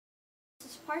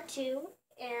part 2,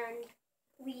 and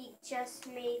we just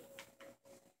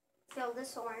fill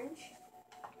this orange,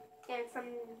 and from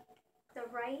the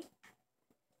right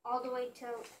all the way to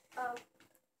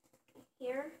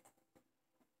here.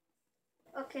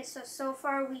 Okay, so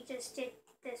far we just did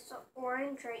this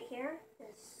orange right here,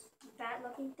 this bat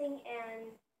looking thing,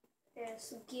 and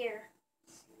this gear.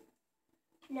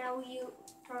 Now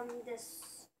from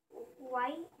this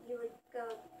white, you would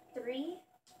go 3,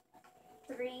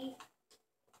 3,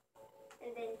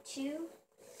 and then 2,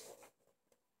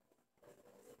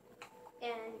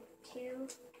 and 2,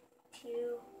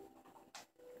 2,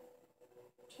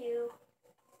 2,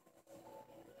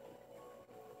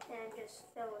 and just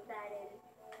fill that in.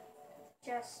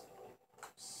 Just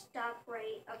stop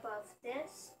right above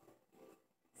this.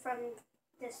 From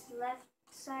this left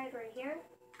side right here,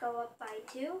 go up by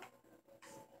 2.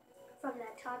 From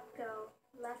the top, go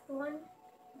left 1,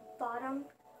 bottom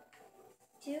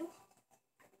 2,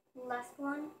 left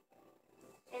 1,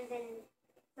 and then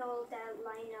fill that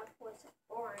line up with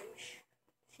orange.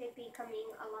 Should be coming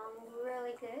along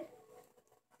really good.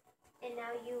 And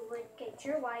now you would get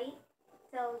your white,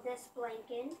 fill this blank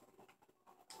in,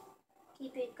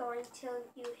 keep it going till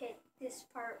you hit this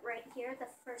part right here, the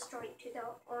first right to the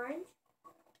orange,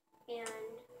 and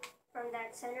from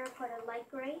that center put a light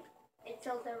gray and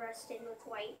fill the rest in with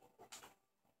white.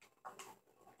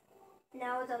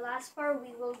 Now the last part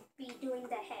we will be doing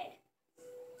the head.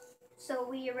 So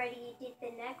we already did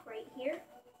the neck right here.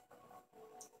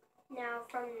 Now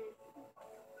from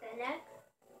the neck,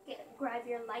 grab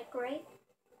your light gray.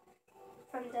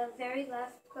 From the very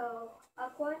left, go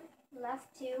up 1,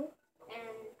 left 2,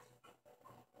 and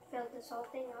fill this whole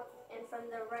thing up. And from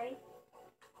the right,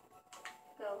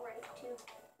 go right 2.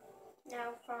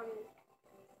 Now from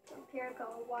here, go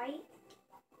white,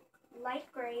 light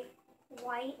gray,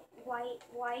 white, white,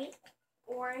 white,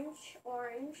 orange,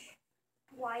 orange,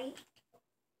 white,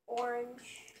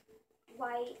 orange,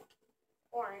 white,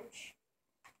 orange.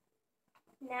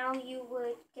 Now you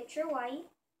would get your white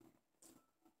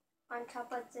on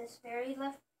top of this very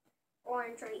left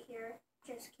orange right here.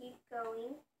 Just keep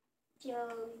going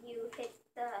till you hit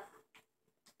the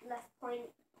left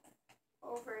point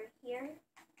over here,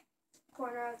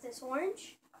 corner of this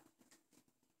orange,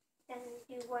 and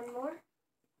do one more.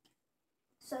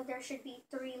 So there should be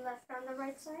 3 left on the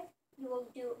right side. You will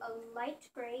do a light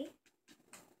gray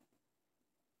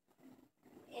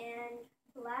and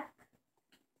black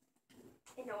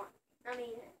and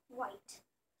white.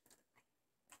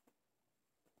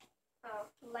 Oh,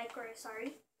 light gray,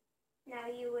 sorry. Now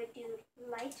you would do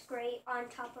light gray on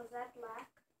top of that black,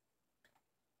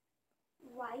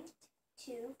 white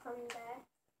 2 from that,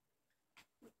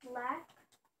 black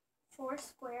 4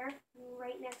 square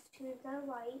right next to the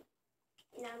white,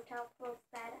 and on top of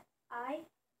that eye,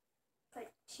 put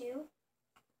 2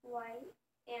 white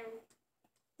and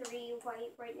 3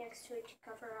 white right next to it to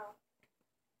cover up.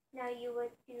 Now you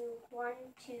would do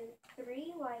 1, 2,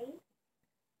 3 white,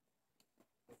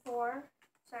 4,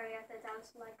 sorry, I thought that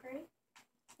was light gray,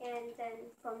 and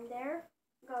then from there,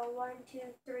 go 1, 2,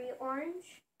 3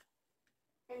 orange,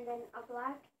 and then a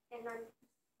black, and then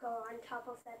go on top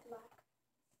of that black.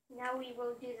 Now we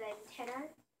will do the antenna.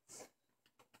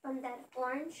 From that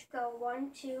orange, go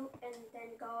 1, 2, and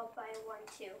then go up by 1,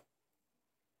 2.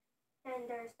 And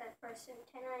there's that first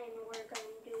antenna, and we're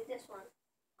going to do this one.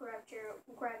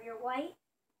 Grab your white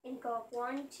and go up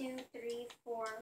 1, 2, 3, 4,